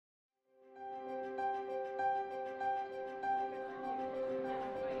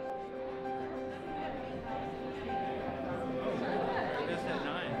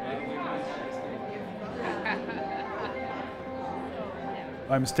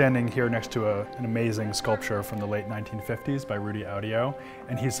I'm standing here next to an amazing sculpture from the late 1950s by Rudy Audio,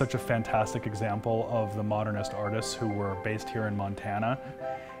 and he's such a fantastic example of the modernist artists who were based here in Montana.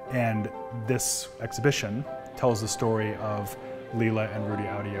 And this exhibition tells the story of Leela and Rudy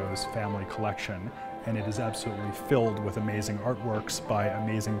Audio's family collection, and it is absolutely filled with amazing artworks by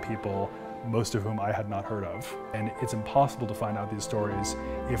amazing people, most of whom I had not heard of. And it's impossible to find out these stories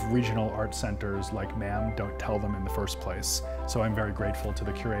if regional art centers like MAM don't tell them in the first place. So I'm very grateful to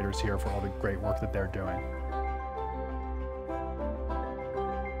the curators here for all the great work that they're doing.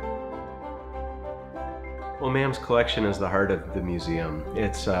 Well, MAM's collection is the heart of the museum.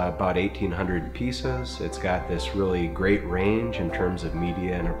 It's about 1,800 pieces. It's got this really great range in terms of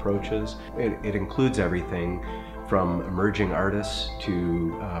media and approaches. It includes everything from emerging artists to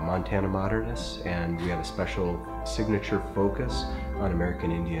Montana modernists, and we have a special signature focus on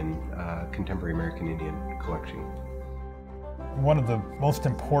American Indian, contemporary American Indian collection. One of the most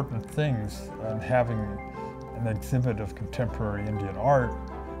important things in having an exhibit of contemporary Indian art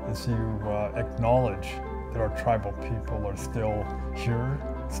is you acknowledge that our tribal people are still here,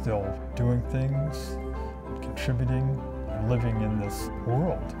 still doing things, and contributing, and living in this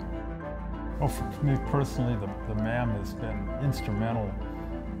world. Well, for me personally, the MAM has been instrumental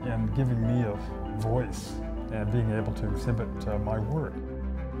in giving me a voice and being able to exhibit my work.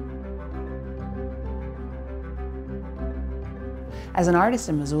 As an artist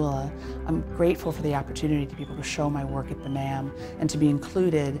in Missoula, I'm grateful for the opportunity to be able to show my work at the MAM and to be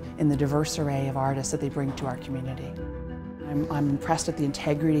included in the diverse array of artists that they bring to our community. I'm impressed at the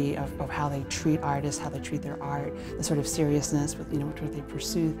integrity of how they treat artists, how they treat their art, the sort of seriousness with which they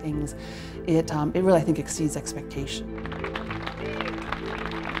pursue things. It really, I think, exceeds expectation.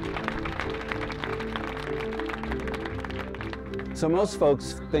 So most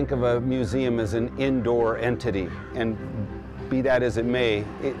folks think of a museum as an indoor entity, and be that as it may,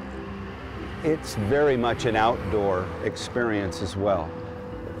 it's very much an outdoor experience as well.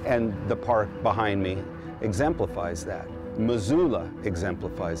 And the park behind me exemplifies that. Missoula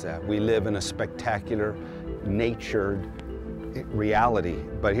exemplifies that. We live in a spectacular, natured reality,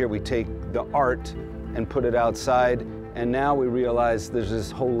 but here we take the art and put it outside, and now we realize there's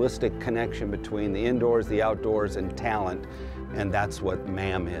this holistic connection between the indoors, the outdoors, and talent, and that's what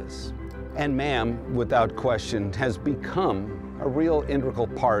MAM is. And MAM, without question, has become a real integral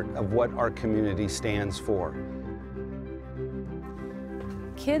part of what our community stands for.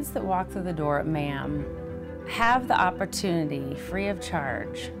 Kids that walk through the door at MAM have the opportunity, free of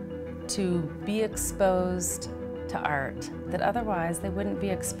charge, to be exposed to art that otherwise they wouldn't be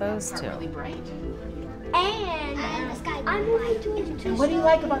exposed to. Really bright. And the sky. I'm moving to it. What do you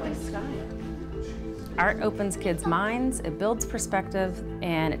like about the sky? Art opens kids' minds, it builds perspective,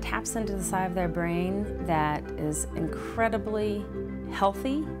 and it taps into the side of their brain that is incredibly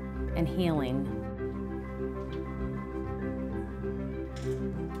healthy and healing.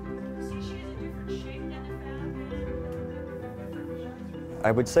 I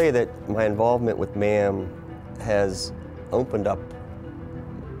would say that my involvement with MAM has opened up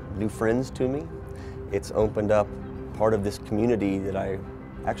new friends to me. It's opened up part of this community that I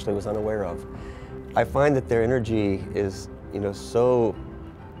actually was unaware of. I find that their energy is, so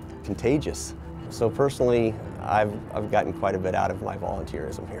contagious. So personally, I've gotten quite a bit out of my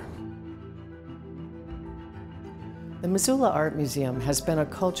volunteerism here. The Missoula Art Museum has been a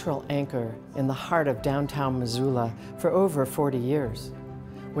cultural anchor in the heart of downtown Missoula for over 40 years,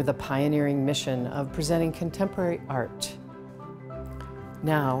 with a pioneering mission of presenting contemporary art.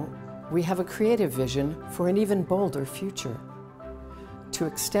 Now, we have a creative vision for an even bolder future, to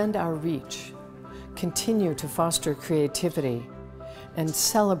extend our reach, continue to foster creativity, and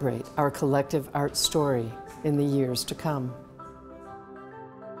celebrate our collective art story in the years to come.